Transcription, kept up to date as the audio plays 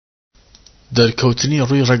دەرکەوتنی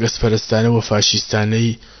ڕووی ڕەگەزپەرستانە و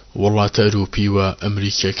فاشیستانەی وڵاتە ئەوروپی و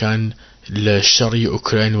ئەمریکیەکان لە شەڕی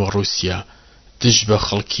ئۆکراین و ڕووسیا دژ بە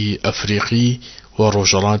خەڵکی ئەفریقی و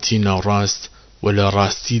ڕۆژهەڵاتی ناوڕاست و لە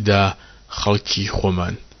ڕاستیدا خەڵکی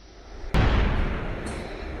خۆمان.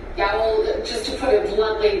 Just to put it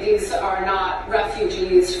bluntly, these are not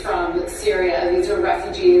refugees from Syria. These are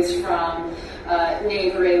refugees from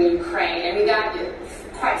neighboring Ukraine. I mean, that,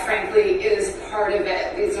 quite frankly, is part of it.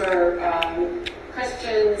 These are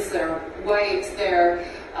Christians, they're white, they're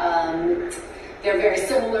very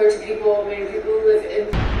similar to many people who live in...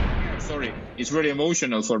 Sorry, it's very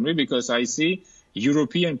emotional for me because I see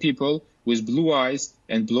European people with blue eyes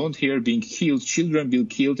and blonde hair being killed, children being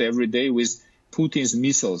killed every day with Putin's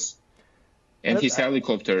missiles and his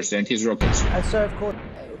helicopters and his rockets.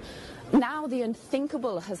 Now the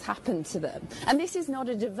unthinkable has happened to them. And this is not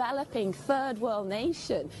a developing third world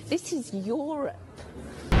nation. This is Europe.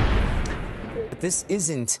 This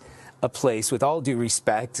isn't a place, with all due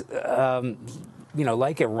respect,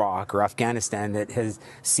 like Iraq or Afghanistan, that has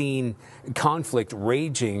seen conflict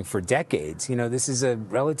raging for decades. This is a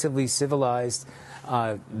relatively civilized,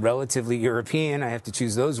 relatively European, I have to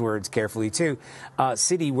choose those words carefully too,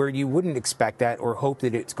 city where you wouldn't expect that or hope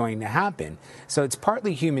that it's going to happen. So it's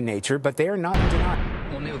partly human nature, but they are not in denial.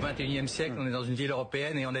 On est au 21e siècle, on est dans une ville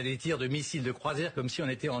européenne et on a des tirs de missiles de croisière comme si on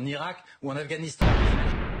était en Irak ou en Afghanistan.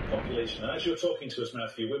 Population. And as you're talking to us,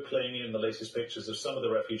 Matthew, we're playing in the latest pictures of some of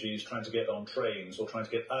the refugees trying to get on trains or trying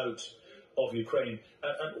to get out of Ukraine.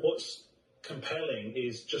 And what's compelling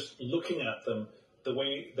is just looking at them, the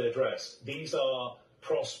way they're dressed. These are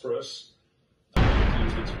prosperous.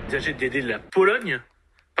 D'aider la Pologne,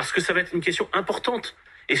 parce que ça va être une question importante.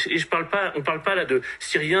 Et on parle pas là de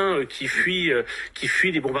Syriens qui fuient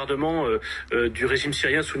les bombardements du régime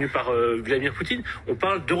syrien soutenu par Vladimir Poutine. On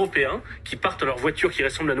parle d'Européens qui partent dans leurs voitures qui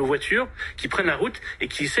ressemblent à nos voitures, qui prennent la route et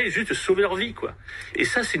qui essayent juste de sauver leur vie, quoi. Et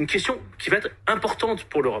ça, c'est une question qui va être importante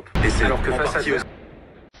pour l'Europe. Et c'est alors que face à Dieu.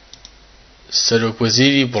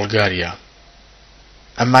 سەرۆکوەزیری بولگاریا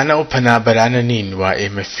ئەمانە ئەو پەنابەرانە نین وا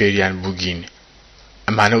ئێمە فێریان بووگین.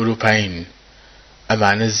 ئەمانە ئەوروپاین،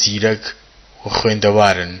 ئەمانە زیرەک و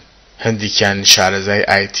خوێندەوارن، هەندێکیان شارەزای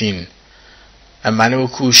ئایتین. ئەمانە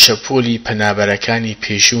وەکو شەپۆلی پەنابەرەکانی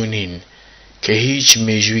پێشوو نین کە هیچ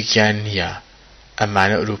مێژووییان نییە.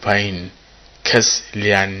 ئەمانە ئەوروپاین، کەس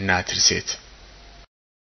لیان ناترسێت.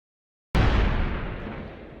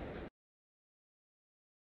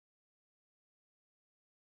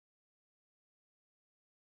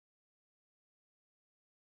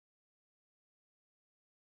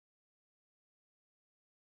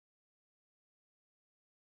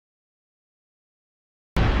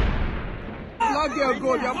 Black girl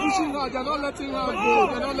go, they're pushing her, they're not letting her go,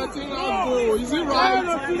 they're not letting her go. Is it right?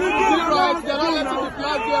 Is it right? They're not letting the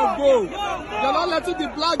black girl go. They're not letting the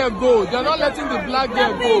black girl go. They're not letting the black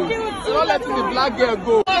girl go. They're not letting the black girl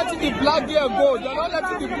go. They're not letting the black girl go. They're not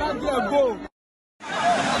letting the black girl go.